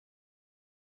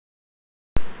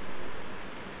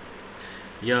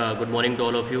Yeah, good morning to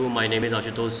all of you. My name is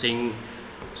Ashutosh Singh.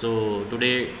 So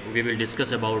today we will discuss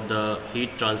about the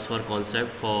heat transfer concept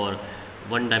for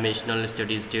one-dimensional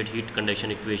steady-state heat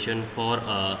conduction equation for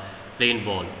a plane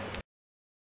wall.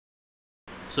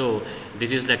 So this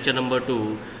is lecture number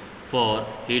 2 for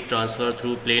heat transfer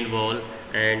through plane wall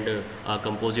and a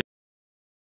composite.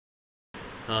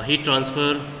 Heat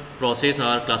transfer process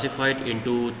are classified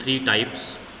into 3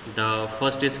 types. The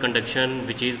first is conduction,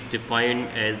 which is defined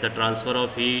as the transfer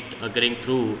of heat occurring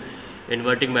through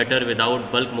inverting matter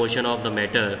without bulk motion of the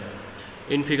matter.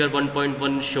 In figure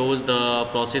 1.1 shows the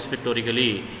process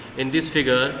pictorially. In this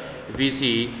figure we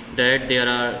see that there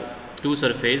are two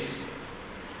surfaces.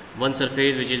 One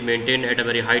surface which is maintained at a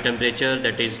very high temperature,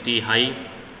 that is T high,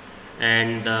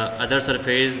 and the other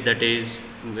surface that is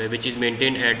which is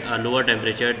maintained at a lower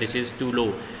temperature, this is too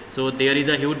low. So there is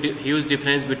a huge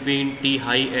difference between T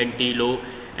high and T low,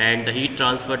 and the heat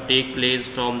transfer take place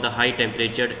from the high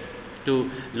temperature to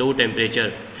low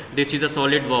temperature. This is a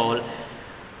solid wall.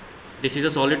 This is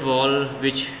a solid wall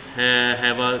which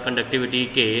have a conductivity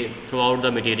K throughout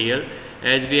the material,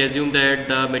 as we assume that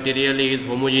the material is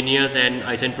homogeneous and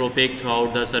isentropic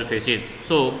throughout the surfaces.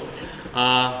 So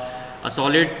a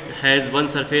solid has one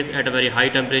surface at a very high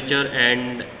temperature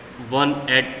and one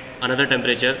at another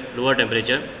temperature, lower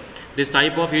temperature. This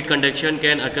type of heat conduction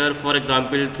can occur, for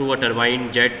example, through a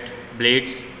turbine jet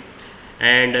blades,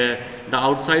 and the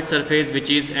outside surface which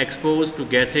is exposed to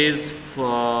gases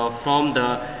from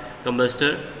the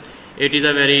combustor, it is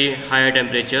a very higher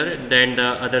temperature than the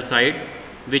other side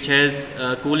which has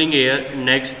cooling air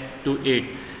next to it.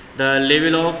 The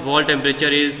level of wall temperature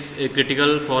is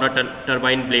critical for a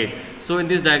turbine blade. So in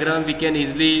this diagram we can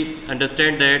easily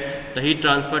understand that the heat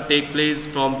transfer take place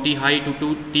from T high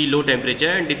to T low temperature,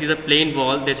 and this is a plane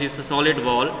wall, this is a solid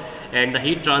wall, and the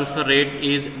heat transfer rate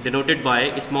is denoted by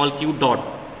a small q dot.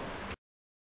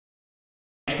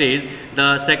 Next is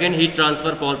the second heat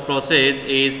transfer process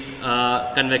is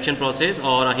a convection process,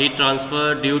 or a heat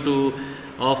transfer due to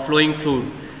flowing fluid.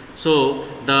 So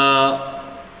the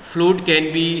fluid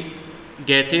can be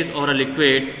gases or a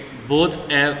liquid. Both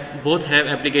have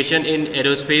application in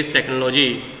aerospace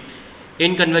technology.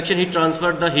 In convection heat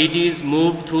transfer, the heat is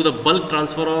moved through the bulk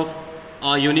transfer of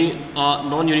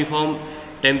non-uniform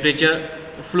temperature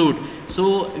fluid.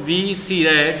 So we see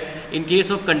that in case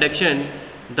of conduction,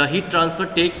 the heat transfer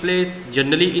take place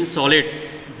generally in solids,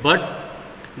 but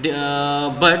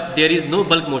there is no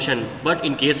bulk motion. But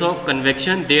in case of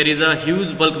convection, there is a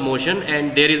huge bulk motion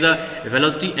and there is a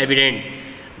velocity evident.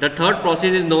 The third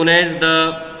process is known as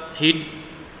the heat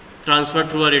transfer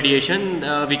through a radiation.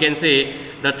 We can say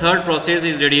the third process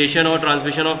is radiation or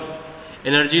transmission of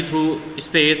energy through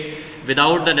space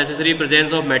without the necessary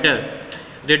presence of matter.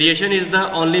 Radiation is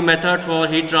the only method for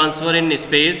heat transfer in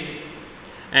space,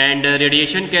 and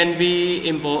radiation can be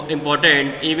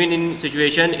important even in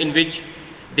situation in which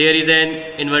there is an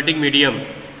inverting medium.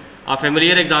 A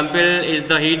familiar example is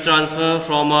the heat transfer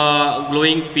from a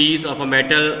glowing piece of a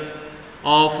metal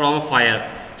or from a fire.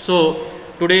 So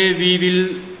today we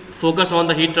will focus on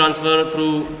the heat transfer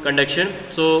through conduction.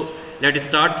 So let us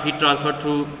start heat transfer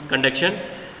through conduction.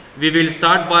 We will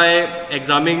start by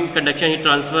examining conduction heat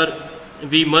transfer.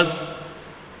 We must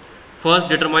first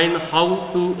determine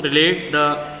how to relate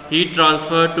the heat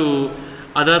transfer to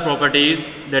other properties,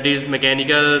 that is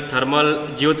mechanical, thermal,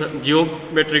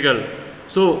 geometrical.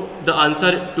 So the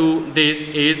answer to this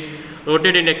is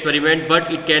noted in experiment,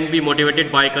 but it can be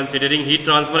motivated by considering heat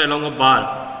transfer along a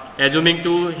bar, assuming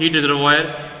two heat reservoir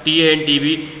TA and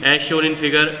TB as shown in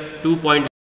figure 2.1.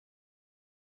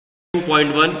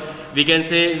 We can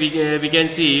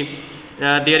see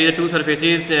there is two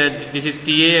surfaces, this is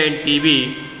TA and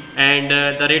TB, and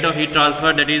the rate of heat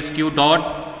transfer, that is Q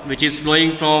dot, which is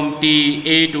flowing from TA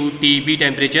to TB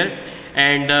temperature,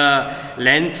 and the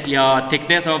length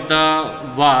thickness of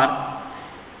the bar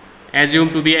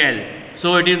assumed to be L.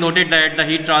 So it is noted that the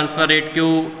heat transfer rate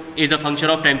Q is a function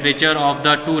of temperature of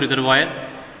the two reservoir,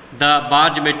 the bar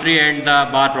geometry and the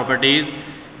bar properties.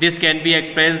 This can be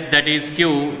expressed, that is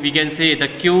Q, we can say the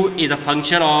Q is a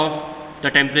function of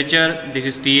the temperature, this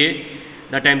is TA,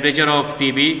 the temperature of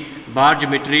TB, bar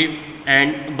geometry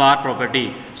and bar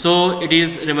property. So it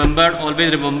is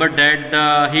always remembered that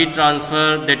the heat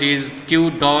transfer, that is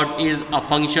Q dot, is a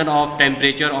function of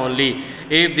temperature only.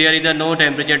 If there is no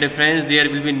temperature difference, there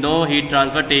will be no heat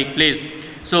transfer take place.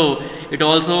 So it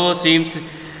also seems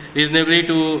reasonably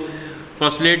to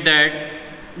postulate that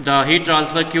the heat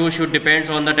transfer Q should depend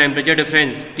on the temperature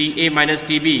difference TA minus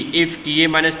TB. If TA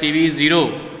minus TB is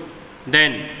 0,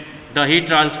 then the heat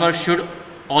transfer should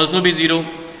also be 0.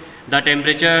 The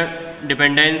temperature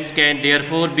dependence can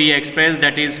therefore be expressed,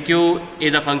 that is Q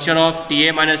is a function of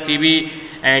Ta minus Tb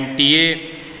and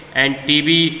Ta and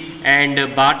Tb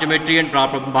and bar geometry and bar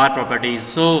properties.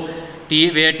 So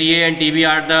where Ta and Tb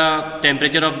are the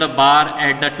temperature of the bar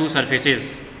at the two surfaces.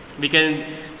 We can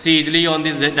see easily on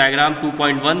this diagram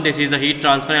 2.1, this is the heat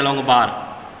transfer along a bar.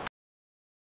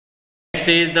 Next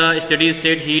is the steady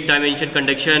state heat dimension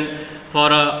conduction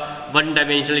for a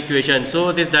one-dimensional equation.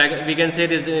 So this we can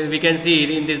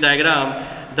see in this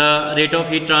diagram the rate of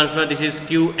heat transfer. This is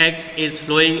Qx is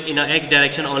flowing in a x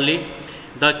direction only.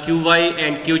 The Qy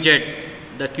and Qz,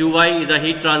 the Qy is a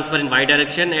heat transfer in y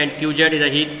direction and Qz is a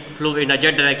heat flow in a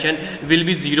z direction, will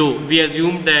be 0. We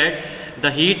assume that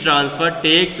the heat transfer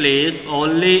take place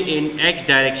only in x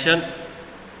direction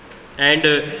and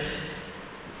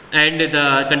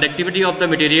the conductivity of the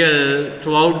material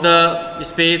throughout the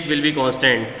space will be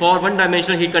constant. For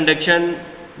one-dimensional heat conduction,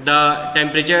 the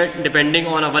temperature depending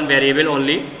on a one variable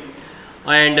only,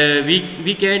 and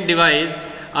we can devise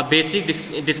a basic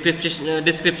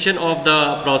description of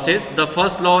the process. The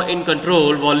first law in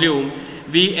control volume,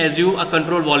 we assume a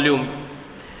control volume.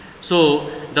 So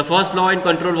the first law in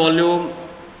control volume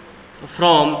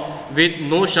from with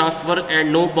no shaft work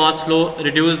and no mass flow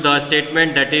reduce the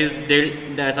statement, that is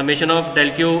the summation of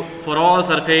del Q for all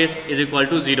surface is equal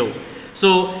to 0.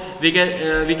 So we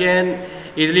can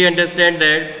easily understand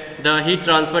that the heat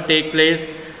transfer take place,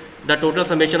 the total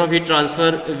summation of heat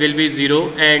transfer will be 0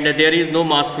 and there is no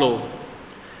mass flow.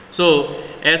 So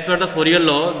as per the Fourier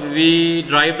law, we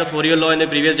derived the Fourier law in the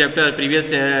previous chapter, previous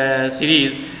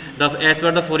series. As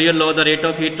per the Fourier law, the rate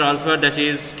of heat transfer, that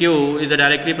is Q, is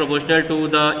directly proportional to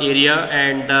the area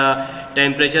and the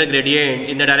temperature gradient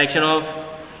in the direction of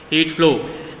heat flow.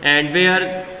 And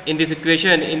where in this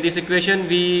equation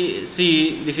we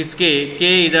see this is K.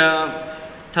 K is the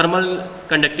thermal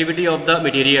conductivity of the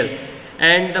material,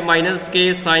 and the minus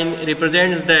K sign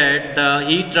represents that the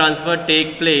heat transfer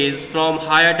take place from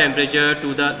higher temperature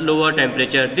to the lower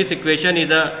temperature. This equation is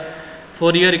a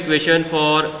Fourier equation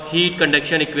for heat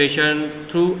conduction equation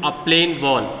through a plane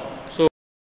wall. So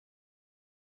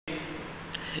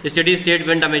steady state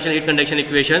one-dimensional heat conduction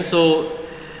equation. So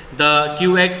the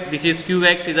Qx, this is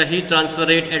Qx is a heat transfer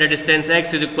rate at a distance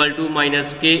x is equal to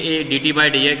minus Ka dt by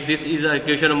dx. This is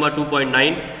equation number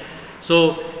 2.9.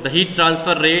 So the heat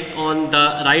transfer rate on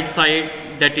the right side,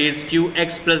 that is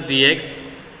Qx plus dx,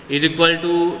 is equal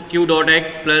to Q dot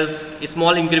x plus a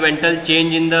small incremental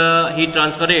change in the heat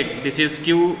transfer rate. This is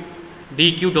Q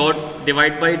dq dot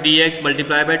divided by dx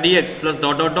multiplied by dx plus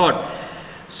dot dot dot.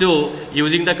 So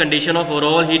using the condition of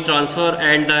overall heat transfer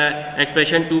and the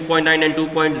expression 2.9 and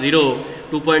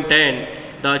 2.0,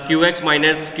 2.10, the Qx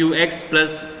minus Qx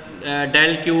plus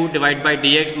del Q divided by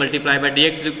dx multiplied by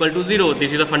dx is equal to 0.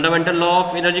 This is a fundamental law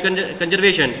of energy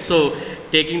conservation. So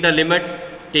taking the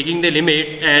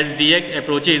limits as dx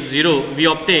approaches 0, we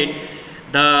obtain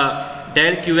the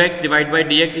del Qx divided by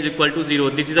dx is equal to 0.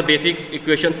 This is a basic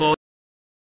equation for.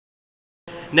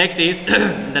 Next is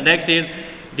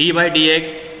d by dx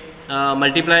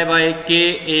multiplied by Ka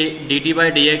dt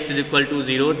by dx is equal to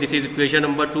 0. This is equation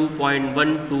number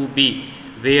 2.12b,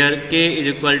 where K is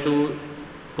equal to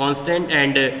constant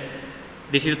and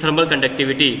this is thermal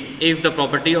conductivity if the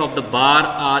property of the bar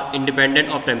are independent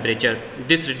of temperature.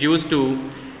 This reduced to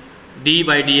d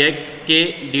by dx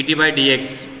K dt by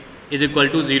dx is equal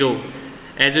to 0.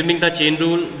 Assuming the chain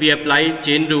rule, we apply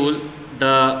chain rule,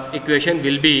 the equation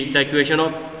will be, the equation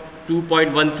of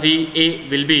 2.13a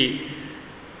will be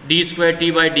d square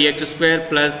t by dx square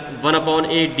plus 1 upon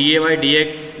a dA by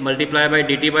dx multiplied by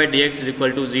dt by dx is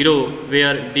equal to 0,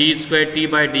 where d square t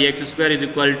by dx square is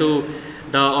equal to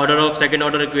the order of second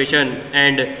order equation,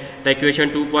 and the equation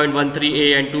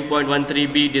 2.13a and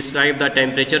 2.13b describe the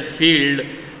temperature field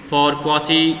for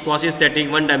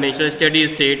quasi-static one-dimensional steady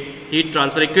state heat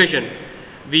transfer equation.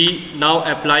 We now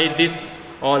apply this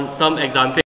on some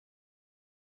example.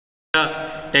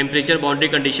 Temperature boundary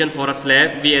condition for a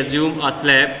slab. We assume a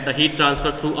slab, the heat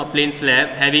transfer through a plane slab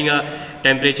having a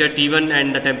temperature T1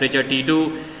 and the temperature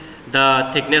T2.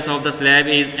 The thickness of the slab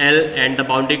is L, and the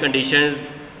boundary conditions,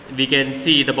 we can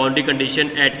see the boundary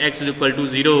condition at x is equal to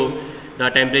 0, the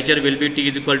temperature will be T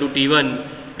is equal to T1,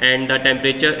 and the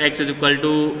temperature x is equal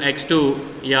to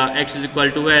x2, x is equal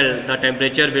to L, the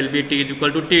temperature will be T is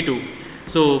equal to T2.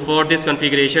 So for this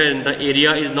configuration, the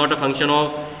area is not a function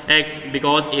of x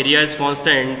because area is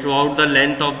constant throughout the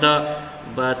length of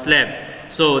the slab.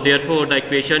 So therefore the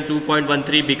equation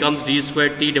 2.13 becomes d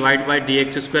square t divided by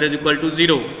dx square is equal to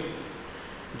 0.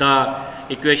 The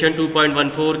equation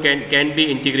 2.14 can be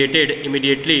integrated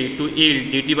immediately to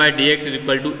yield dt by dx is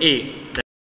equal to a.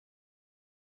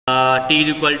 T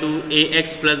is equal to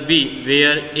Ax plus B,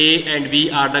 where A and B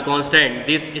are the constant.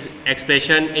 This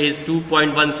expression is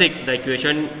 2.16. The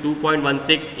equation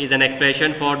 2.16 is an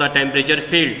expression for the temperature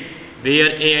field, where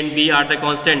A and B are the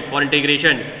constant. For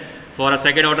integration for a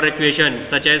second order equation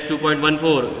such as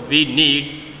 2.14, we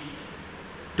need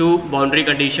two boundary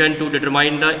condition to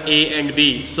determine the A and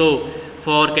B. So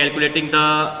for calculating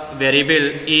the variable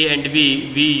A and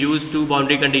B, we use two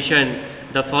boundary condition.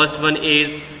 The first one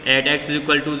is at x is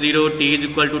equal to 0, t is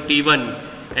equal to t1,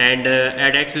 and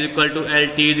at x is equal to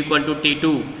L, t is equal to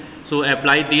t2. So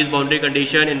apply these boundary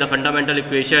condition in the fundamental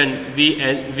equation.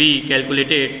 We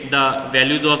calculated the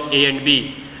values of A and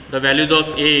B. The values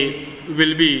of A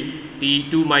will be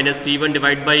t2 minus t1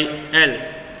 divided by L.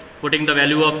 Putting the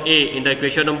value of A in the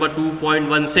equation number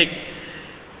 2.16.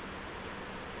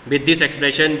 With this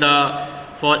expression,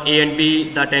 for A and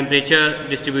B, the temperature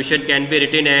distribution can be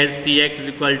written as Tx is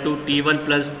equal to T1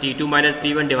 plus T2 minus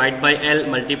T1 divided by L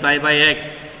multiplied by X,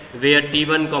 where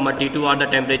T1 comma T2 are the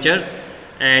temperatures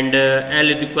and L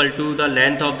is equal to the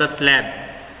length of the slab.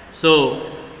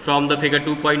 So from the figure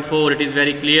 2.4, it is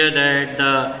very clear that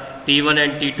the T1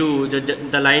 and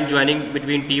T2, the line joining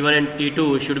between T1 and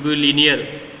T2 should be linear.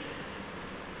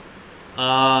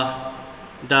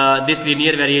 This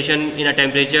linear variation in a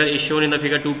temperature is shown in the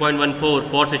figure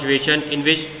 2.14 for situation in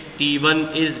which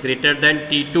T1 is greater than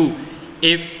T2.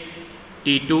 If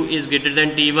T2 is greater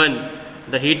than T1,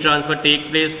 the heat transfer takes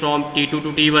place from T2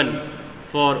 to T1.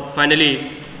 For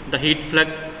finally, the heat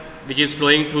flux which is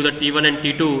flowing through the T1 and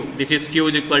T2, this is Q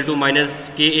is equal to minus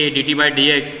Ka dt by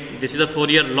dx. This is a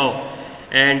Fourier law,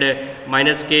 and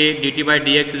minus K dt by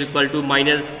dx is equal to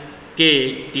minus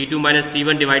K T2 minus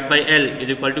T1 divided by L is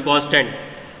equal to constant.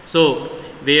 So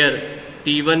where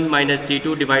T1 minus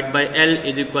T2 divided by L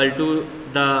is equal to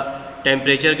the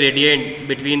temperature gradient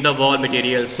between the wall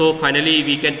material. So finally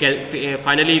we can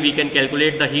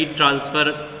calculate the heat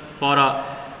transfer for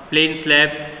a plain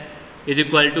slab is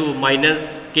equal to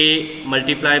minus K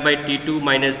multiplied by T2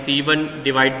 minus T1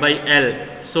 divided by L.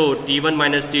 So T1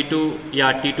 minus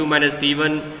T2 minus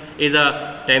T1 is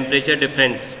a temperature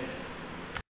difference.